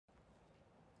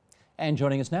And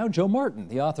joining us now, Joe Martin,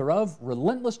 the author of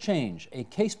Relentless Change, a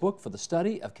casebook for the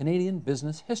study of Canadian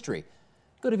business history.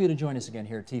 Good of you to join us again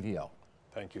here at TVO.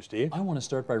 Thank you, Steve. I want to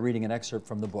start by reading an excerpt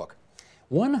from the book.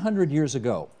 100 years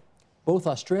ago, both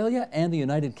Australia and the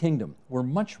United Kingdom were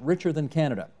much richer than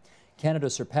Canada. Canada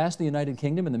surpassed the United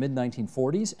Kingdom in the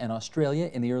mid-1940s and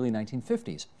Australia in the early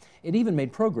 1950s. It even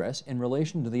made progress in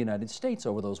relation to the United States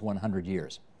over those 100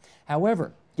 years.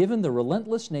 However, given the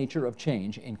relentless nature of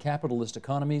change in capitalist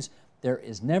economies, there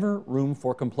is never room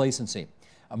for complacency.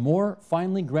 A more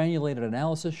finely granulated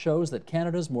analysis shows that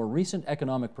Canada's more recent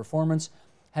economic performance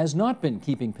has not been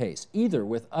keeping pace, either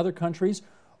with other countries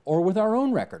or with our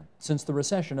own record since the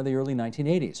recession of the early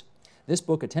 1980s. This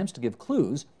book attempts to give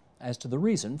clues as to the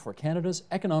reason for Canada's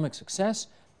economic success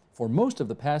for most of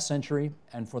the past century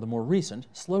and for the more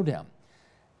recent slowdown.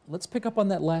 Let's pick up on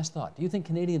that last thought. Do you think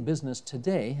Canadian business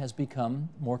today has become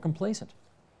more complacent?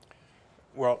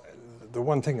 Well, the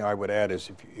one thing I would add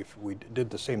is if we did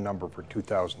the same number for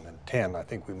 2010, I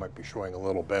think we might be showing a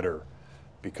little better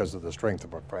because of the strength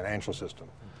of our financial system.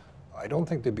 I don't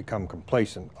think they become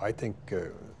complacent. I think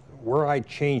where I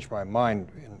changed my mind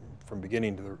from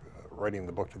beginning to writing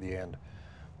the book to the end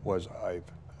was I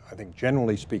think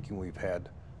generally speaking we've had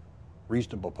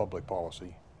reasonable public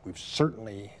policy. We've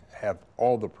certainly have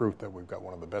all the proof that we've got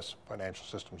one of the best financial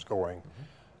systems going.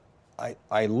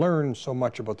 I learned so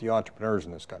much about the entrepreneurs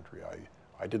in this country.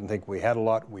 I didn't think we had a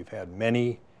lot. We've had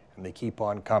many, and they keep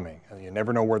on coming, and you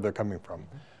never know where they're coming from.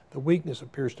 The weakness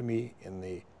appears to me in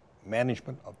the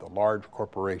management of the large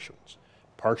corporations,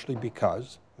 partially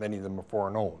because many of them are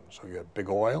foreign owned. So you have big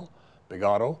oil, big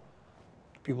auto,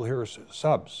 people here are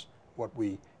subs. What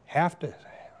we have to,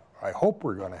 I hope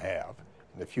we're going to have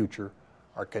in the future,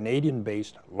 are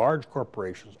Canadian-based large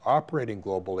corporations operating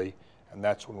globally, and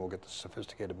that's when we'll get the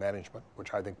sophisticated management,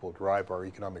 which I think will drive our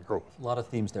economic growth. A lot of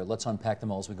themes there. Let's unpack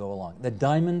them all as we go along. The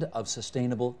diamond of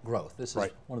sustainable growth. This is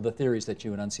one of the theories that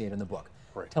you enunciate in the book.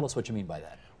 Right. Tell us what you mean by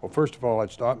that. Well, first of all,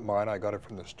 it's not mine. I got it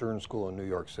from the Stern School in New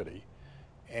York City.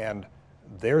 And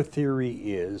their theory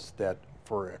is that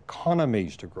for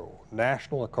economies to grow,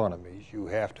 national economies, you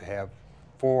have to have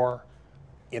four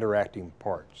interacting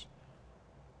parts.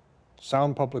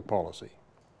 Sound public policy,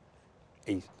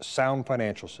 a sound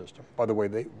financial system. By the way,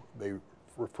 they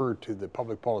refer to the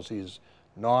public policy as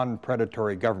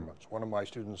non-predatory governments. One of my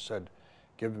students said,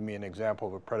 give me an example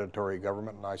of a predatory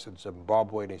government, and I said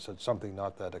Zimbabwe, and he said something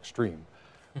not that extreme.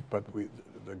 But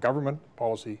the government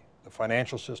policy, the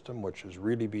financial system, which has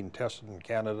really been tested in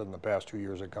Canada in the past 2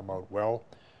 years and come out well.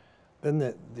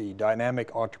 Then the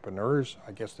dynamic entrepreneurs,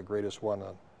 I guess the greatest one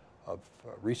of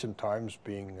recent times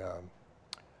being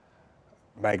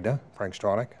Magna, Frank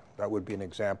Stronach. That would be an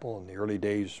example. In the early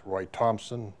days, Roy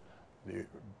Thompson.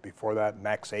 Before that,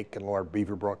 Max Ake and Lord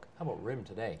Beaverbrook. How about RIM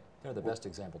today? They're the best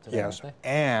example today, yes, aren't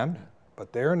they?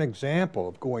 But they're an example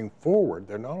of going forward.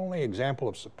 They're not only an example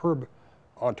of superb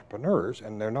entrepreneurs,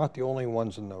 and they're not the only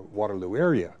ones in the Waterloo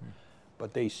area,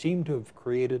 but they seem to have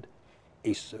created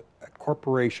a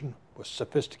corporation with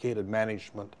sophisticated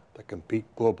management that compete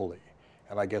globally.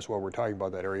 And I guess while we're talking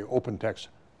about that area, OpenText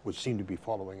would seem to be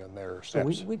following in their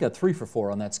steps. So we got 3 for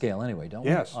 4 on that scale anyway, don't we?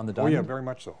 Yes. On the diamond? Oh yeah, very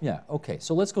much so. Yeah, okay.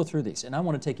 So let's go through these. And I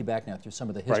want to take you back now through some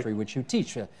of the history which you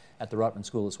teach at the Rotman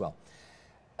School as well.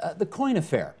 The Coyne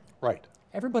affair. Right.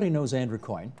 Everybody knows Andrew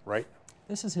Coyne. Right.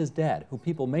 This is his dad, who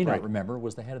people may not remember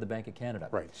was the head of the Bank of Canada.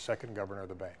 Right, second governor of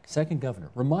the bank. Second governor.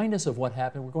 Remind us of what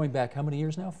happened. We're going back how many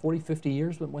years now? 40, 50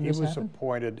 years when this happened? He was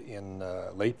appointed in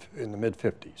the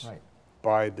mid-50s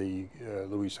by the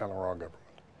Louis Saint Laurent government.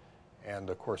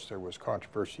 And of course there was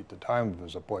controversy at the time of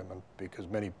his appointment because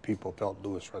many people felt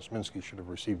Louis Rasminski should have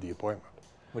received the appointment.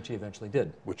 Which he eventually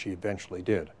did. Which he eventually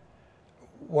did.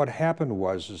 What happened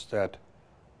was that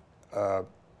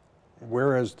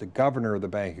whereas the governor of the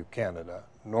Bank of Canada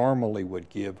normally would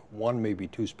give 1, maybe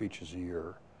 2 speeches a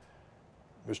year,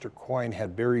 Mr. Coyne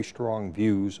had very strong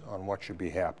views on what should be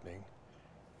happening,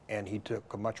 and he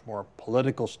took a much more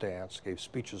political stance, gave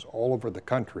speeches all over the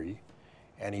country,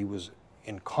 and he was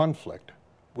in conflict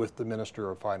with the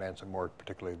Minister of Finance and more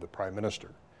particularly the Prime Minister.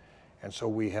 And so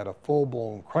we had a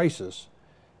full-blown crisis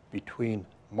between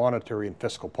monetary and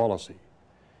fiscal policy.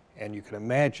 And you can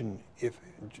imagine if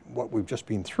what we've just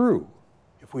been through,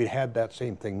 if we'd had that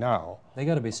same thing now. They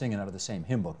got to be singing out of the same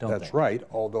hymn book, don't they? That's right,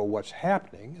 although what's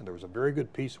happening, and there was a very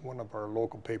good piece in one of our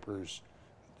local papers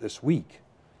this week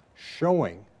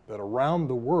showing that around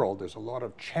the world there's a lot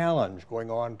of challenge going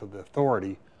on to the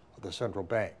authority of the central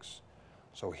banks.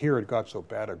 So here it got so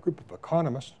bad, a group of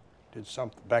economists did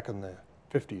something, back in the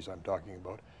 50s I'm talking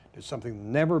about, did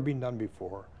something never been done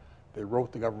before. They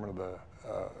wrote the government of the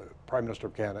Prime Minister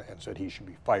of Canada and said he should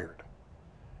be fired.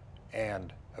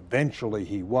 And eventually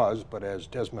he was, but as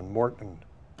Desmond Morton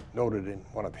noted in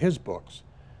one of his books,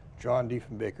 John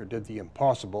Diefenbaker did the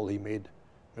impossible. He made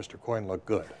Mr. Coyne look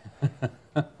good.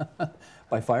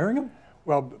 By firing him?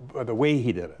 Well, the way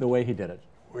he did it. The way he did it.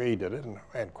 The way he did it.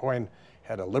 And Coyne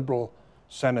had a liberal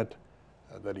Senate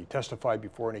that he testified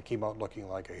before, and he came out looking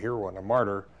like a hero and a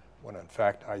martyr, when in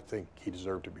fact I think he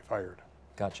deserved to be fired.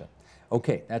 Gotcha.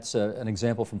 Okay, that's an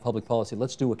example from public policy.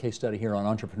 Let's do a case study here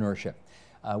on entrepreneurship.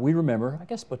 We remember, I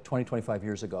guess about 20, 25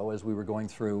 years ago, as we were going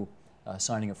through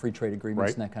signing of free trade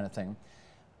agreements and that kind of thing,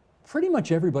 pretty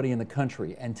much everybody in the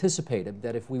country anticipated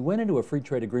that if we went into a free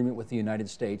trade agreement with the United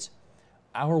States,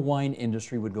 our wine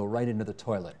industry would go right into the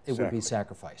toilet. It would be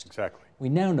sacrificed. Exactly. We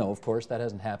now know, of course, that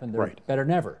hasn't happened. They're better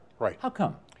than ever. Right. How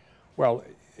come? Well,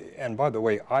 and by the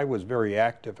way, I was very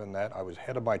active in that. I was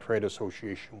head of my trade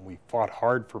association. We fought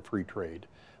hard for free trade,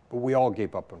 but we all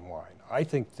gave up on wine. I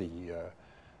think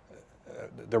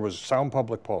there was sound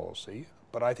public policy,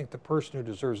 but I think the person who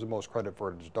deserves the most credit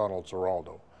for it is Donald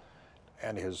Zeraldo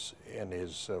and his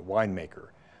winemaker.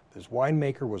 This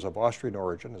winemaker was of Austrian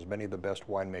origin, as many of the best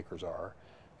winemakers are,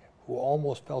 who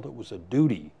almost felt it was a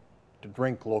duty to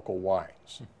drink local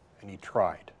wines, and he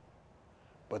tried.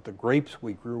 But the grapes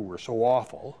we grew were so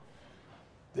awful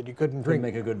that you couldn't drink.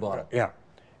 Make a good bottle. Yeah,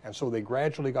 and so they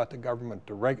gradually got the government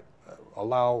to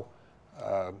allow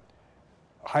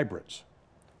hybrids,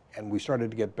 and we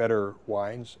started to get better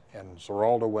wines. And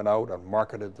Zeraldo went out and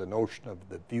marketed the notion of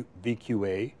the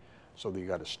VQA, so that you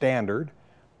got a standard.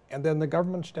 And then the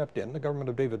government stepped in, the government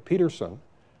of David Peterson,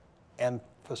 and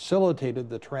facilitated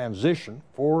the transition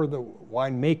for the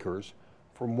winemakers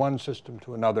from one system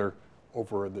to another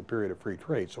over the period of free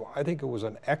trade. So I think it was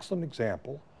an excellent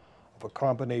example of a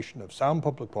combination of sound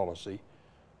public policy,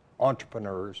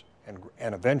 entrepreneurs,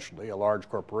 and eventually a large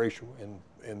corporation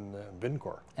in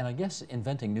Vincor. And I guess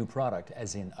inventing new product,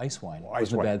 as in ice wine, Well,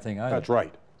 wasn't a bad thing either. That's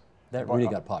right. That really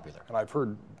got popular. And I've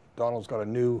heard Donald's got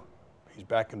he's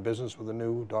back in business with a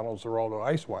new Donald Zeraldo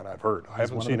ice wine, I've heard. I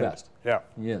haven't seen it. Best. Yeah.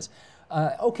 He is.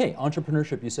 Okay,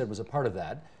 entrepreneurship, you said, was a part of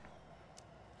that.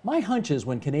 My hunch is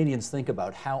when Canadians think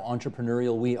about how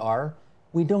entrepreneurial we are,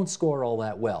 we don't score all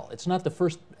that well. It's not the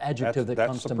first adjective that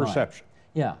comes to mind. That's the perception.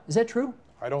 Yeah. Is that true?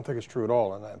 I don't think it's true at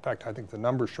all. And in fact, I think the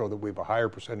numbers show that we have a higher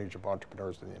percentage of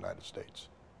entrepreneurs than the United States.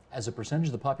 As a percentage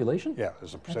of the population? Yeah,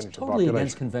 as a percentage of the totally population.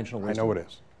 Against conventional wisdom. I know it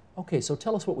is. Okay, so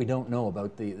tell us what we don't know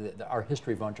about our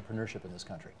history of entrepreneurship in this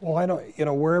country. Well, I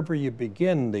know, wherever you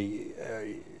begin,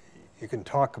 you can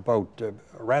talk about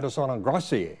Radisson and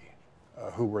Grossier,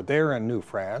 who were there in New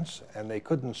France, and they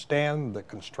couldn't stand the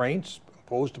constraints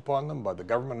imposed upon them by the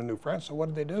government of New France, so what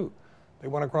did they do? They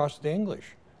went across to the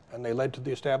English, and they led to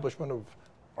the establishment of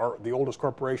the oldest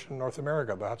corporation in North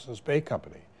America, the Hudson's Bay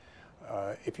Company.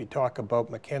 If you talk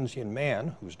about Mackenzie and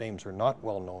Mann, whose names are not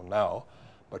well known now,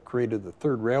 but created the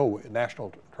third railway,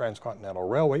 National Transcontinental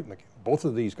Railway. Both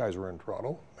of these guys were in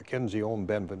Toronto. Mackenzie owned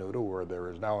Benvenuto, where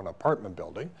there is now an apartment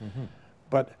building. Mm-hmm.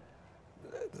 But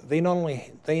they not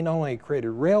only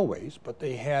created railways, but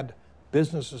they had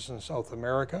businesses in South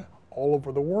America, all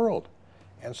over the world.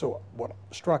 And so what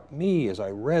struck me as I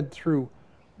read through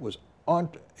was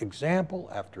example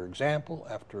after example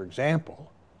after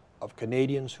example of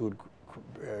Canadians who had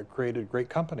created great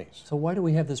companies. So why do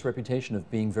we have this reputation of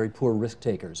being very poor risk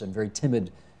takers and very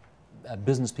timid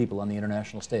business people on the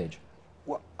international stage?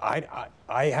 Well, I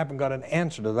haven't got an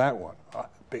answer to that one.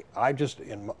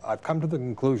 I've come to the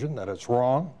conclusion that it's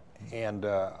wrong, and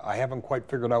I haven't quite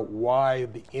figured out why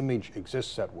the image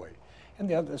exists that way. And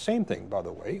the same thing, by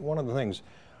the way, one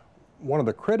of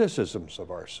the criticisms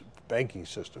of our banking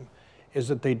system is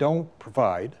that they don't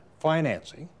provide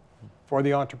financing for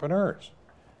the entrepreneurs.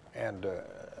 And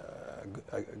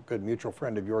a good mutual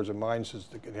friend of yours and mine says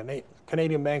the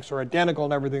Canadian banks are identical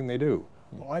in everything they do.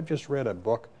 Well, I've just read a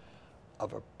book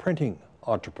of a printing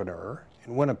entrepreneur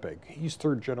in Winnipeg. He's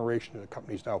third generation, and the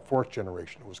company's now fourth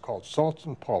generation. It was called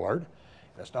Salton Pollard,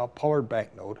 and it's now Pollard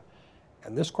Banknote.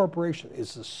 And this corporation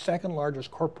is the second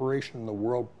largest corporation in the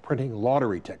world printing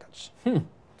lottery tickets.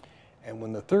 And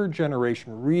when the third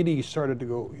generation really started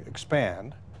to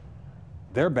expand,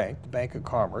 their bank, the Bank of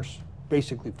Commerce,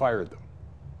 basically fired them.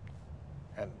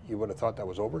 And you would have thought that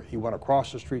was over. He went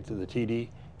across the street to the TD,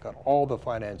 got all the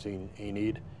financing he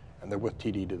needed, and they're with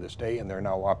TD to this day, and they're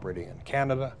now operating in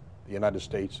Canada, the United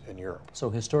States, and Europe. So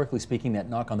historically speaking, that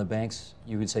knock on the banks,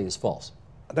 you would say, is false.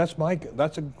 That's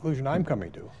a conclusion I'm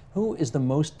coming to. Who is the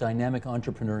most dynamic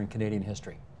entrepreneur in Canadian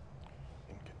history?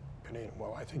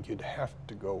 Well, I think you'd have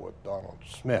to go with Donald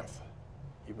Smith,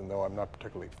 even though I'm not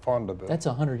particularly fond of it. That's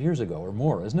 100 years ago or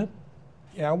more, isn't it?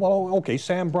 Yeah, well, okay,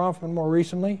 Sam Bronfman more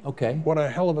recently. Okay. What a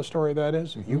hell of a story that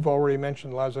is. You've already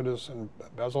mentioned Lazarus and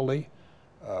Bezalel.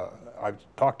 I've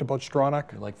talked about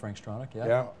Stronach. You like Frank Stronach, yeah?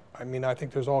 Yeah, I mean, I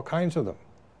think there's all kinds of them.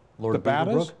 Lord The Battas.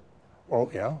 Beaverbrook?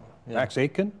 Well, yeah. Max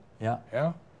Aitken. Yeah.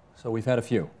 Yeah. So we've had a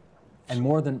few. And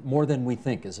more than we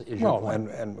think is your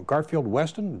point. And Garfield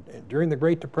Weston, during the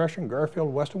Great Depression,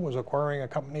 Garfield Weston was acquiring a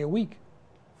company a week.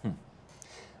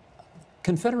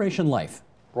 Confederation Life.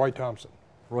 Roy Thompson.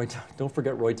 Don't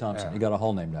forget Roy Thompson. Yeah. You got a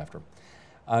hall named after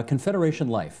him. Confederation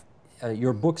Life.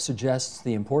 Your book suggests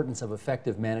the importance of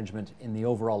effective management in the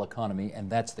overall economy, and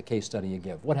that's the case study you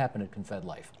give. What happened at Confed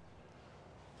Life?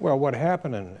 Well,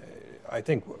 I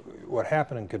think what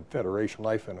happened in Confederation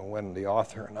Life, and when the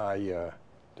author and I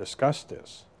discussed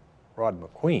this, Rod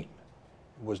McQueen,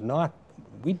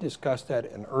 we discussed that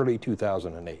in early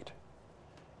 2008.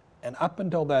 And up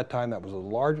until that time, that was the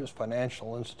largest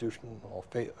financial institutional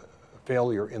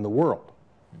failure in the world.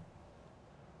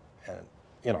 And,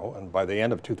 and by the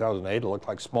end of 2008, it looked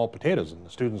like small potatoes, and the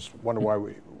students wondered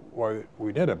why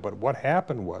we did it. But what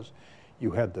happened was you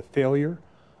had the failure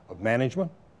of management,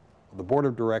 of the board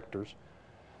of directors,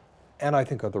 and I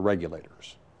think of the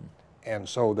regulators. And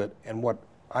what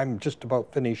I'm just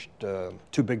about finished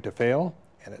Too Big to Fail,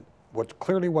 and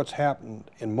what's happened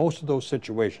in most of those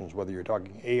situations, whether you're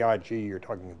talking AIG, you're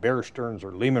talking Bear Stearns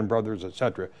or Lehman Brothers, et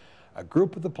cetera, a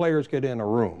group of the players get in a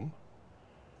room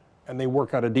and they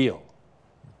work out a deal.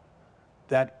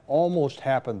 That almost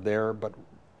happened there, but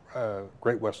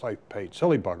Great West Life paid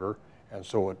silly bugger, and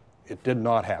so it did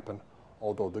not happen,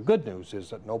 although the good news is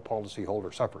that no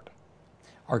policyholder suffered.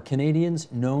 Are Canadians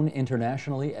known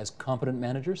internationally as competent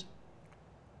managers?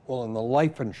 Well, in the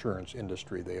life insurance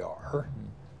industry they are.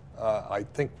 I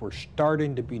think we're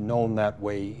starting to be known that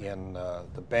way in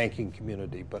the banking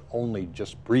community, but only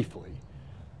just briefly.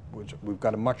 We've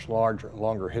got a much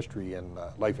longer history in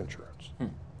life insurance.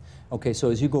 Okay,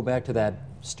 so as you go back to that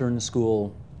Stern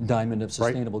School diamond of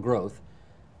sustainable growth,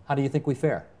 how do you think we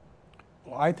fare?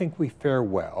 Well, I think we fare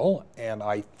well, and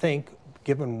I think,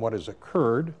 given what has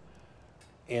occurred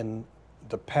in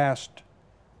the past,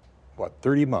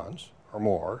 30 months or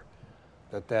more,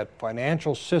 that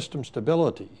financial system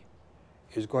stability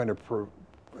is going to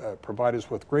provide us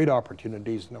with great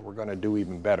opportunities, and that we're going to do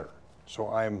even better. So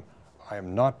I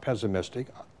am not pessimistic.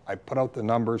 I put out the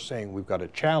numbers saying we've got a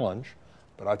challenge,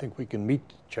 but I think we can meet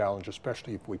the challenge,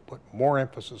 especially if we put more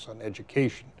emphasis on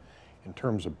education in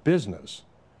terms of business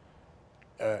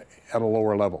at a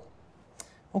lower level.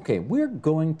 Okay, we're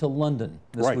going to London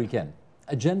this weekend.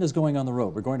 Agenda's going on the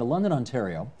road. We're going to London,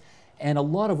 Ontario. And a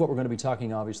lot of what we're going to be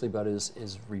talking, obviously, about is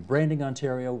rebranding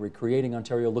Ontario, recreating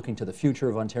Ontario, looking to the future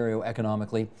of Ontario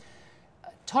economically.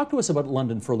 Talk to us about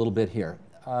London for a little bit here.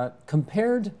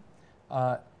 Compared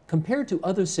to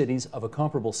other cities of a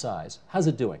comparable size, how's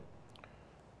it doing?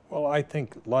 Well, I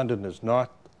think London is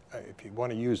not, if you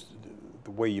want to use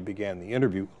the way you began the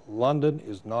interview, London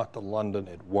is not the London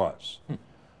it was.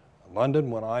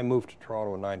 London, when I moved to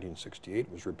Toronto in 1968,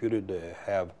 was reputed to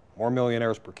have more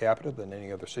millionaires per capita than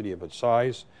any other city of its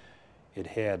size. It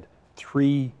had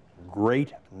 3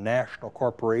 great national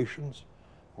corporations,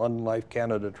 London Life,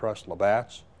 Canada Trust,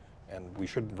 Labatt's, and we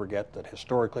shouldn't forget that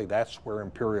historically that's where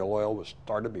Imperial Oil was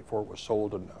started before it was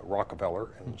sold to Rockefeller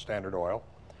and Standard Oil.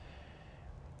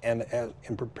 And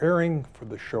in preparing for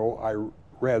the show, I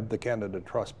read the Canada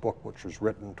Trust book, which was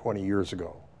written 20 years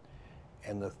ago.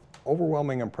 And the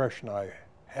overwhelming impression I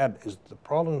had is the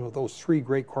problem with those 3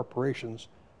 great corporations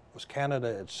was Canada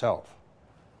itself.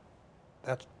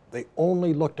 They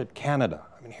only looked at Canada.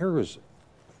 I mean, here is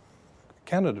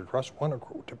Canada Trust went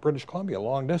to British Columbia,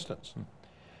 long distance.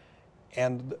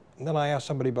 And then I asked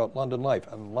somebody about London Life,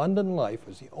 and London Life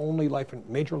is the only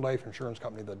major life insurance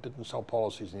company that didn't sell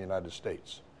policies in the United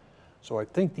States. So I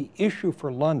think the issue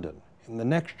for London in the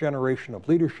next generation of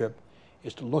leadership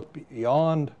is to look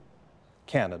beyond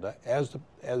Canada,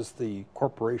 as the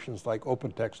corporations like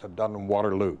OpenText have done in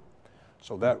Waterloo.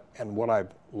 So and what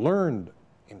I've learned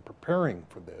in preparing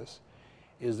for this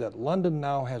is that London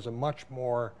now has a much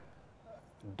more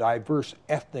diverse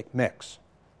ethnic mix.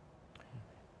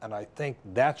 And I think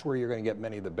that's where you're going to get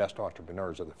many of the best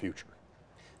entrepreneurs of the future.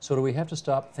 So do we have to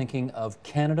stop thinking of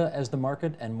Canada as the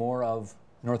market and more of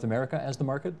North America as the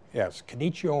market? Yes.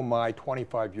 Kenichio Mai,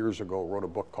 25 years ago, wrote a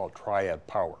book called Triad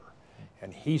Power.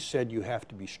 And he said you have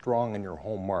to be strong in your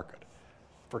home market.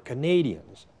 For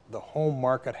Canadians, the home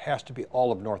market has to be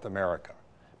all of North America,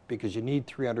 because you need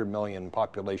 300 million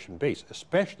population base,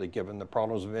 especially given the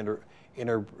problems of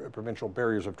inter-provincial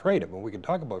barriers of trade. I mean, we can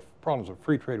talk about problems of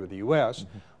free trade with the U.S.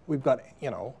 We've got,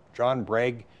 John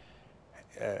Bragg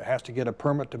has to get a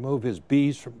permit to move his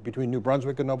bees between New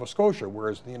Brunswick and Nova Scotia,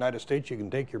 whereas in the United States you can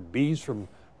take your bees from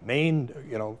Maine,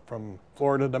 from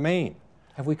Florida to Maine.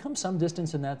 Have we come some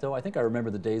distance in that, though? I think I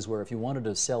remember the days where if you wanted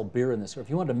to sell beer in this, or if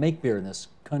you wanted to make beer in this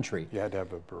country, you had to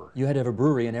have a brewery. You had to have a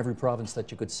brewery in every province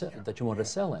that you could sell, that you wanted to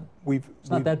sell in. It's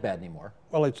not that bad anymore.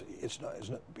 Well, it's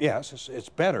not, yes, it's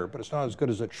better, but it's not as good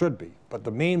as it should be. But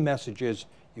the main message is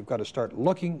you've got to start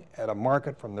looking at a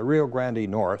market from the Rio Grande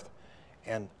north,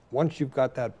 and once you've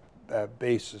got that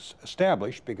basis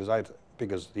established, because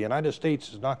the United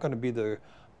States is not going to be the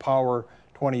power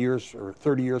 20 years or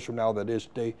 30 years from now that is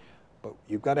today. But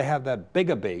you've got to have that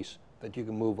bigger base that you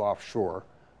can move offshore,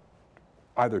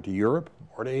 either to Europe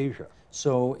or to Asia.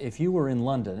 So if you were in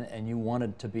London and you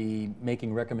wanted to be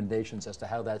making recommendations as to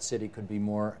how that city could be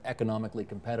more economically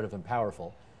competitive and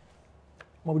powerful,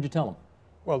 what would you tell them?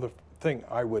 Well, the thing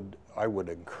I would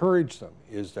encourage them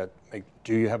is that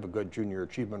do you have a good junior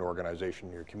achievement organization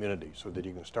in your community so that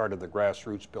you can start at the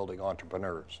grassroots building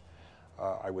entrepreneurs?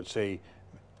 I would say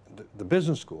the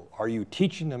business school, are you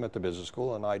teaching them at the business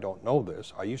school? And I don't know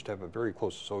this. I used to have a very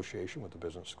close association with the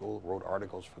business school, wrote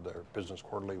articles for their business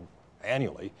quarterly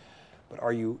annually. But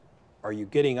are you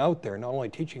getting out there, not only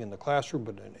teaching in the classroom,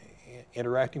 but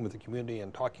interacting with the community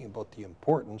and talking about the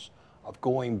importance of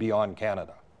going beyond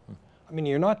Canada? I mean,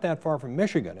 you're not that far from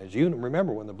Michigan. As you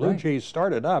remember, when the Blue Jays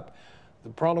started up, the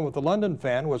problem with the London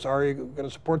fan was, are you going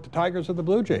to support the Tigers or the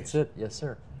Blue Jays? That's it, yes,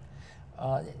 sir.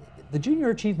 The junior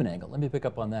achievement angle, let me pick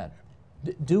up on that.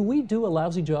 Do we do a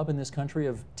lousy job in this country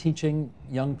of teaching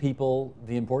young people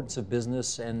the importance of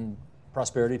business and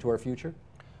prosperity to our future?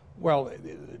 Well,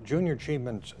 junior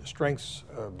achievement strengths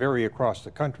vary across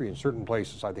the country. In certain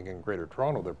places, I think in Greater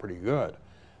Toronto, they're pretty good.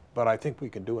 But I think we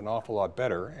can do an awful lot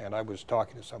better. And I was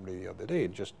talking to somebody the other day,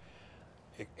 just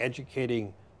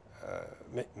educating,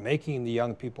 making the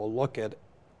young people look at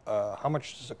how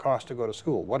much does it cost to go to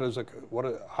school?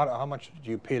 How much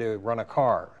do you pay to run a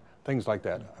car? Things like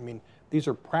that. I mean, these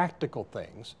are practical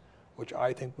things which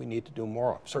I think we need to do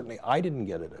more of. Certainly, I didn't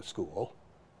get it at school.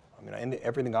 I mean,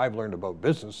 everything I've learned about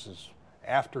business is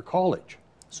after college.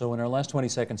 So in our last 20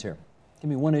 seconds here, give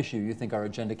me one issue you think our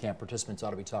Agenda Camp participants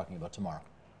ought to be talking about tomorrow.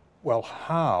 Well,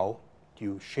 how do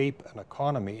you shape an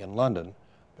economy in London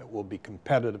that will be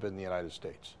competitive in the United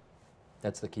States?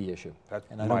 That's the key issue.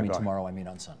 And I mind don't mean blowing. tomorrow, I mean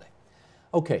on Sunday.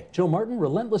 Okay, Joe Martin,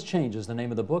 Relentless Change is the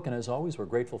name of the book, and as always, we're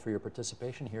grateful for your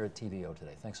participation here at TVO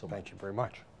today. Thanks so much. Thank you very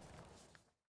much.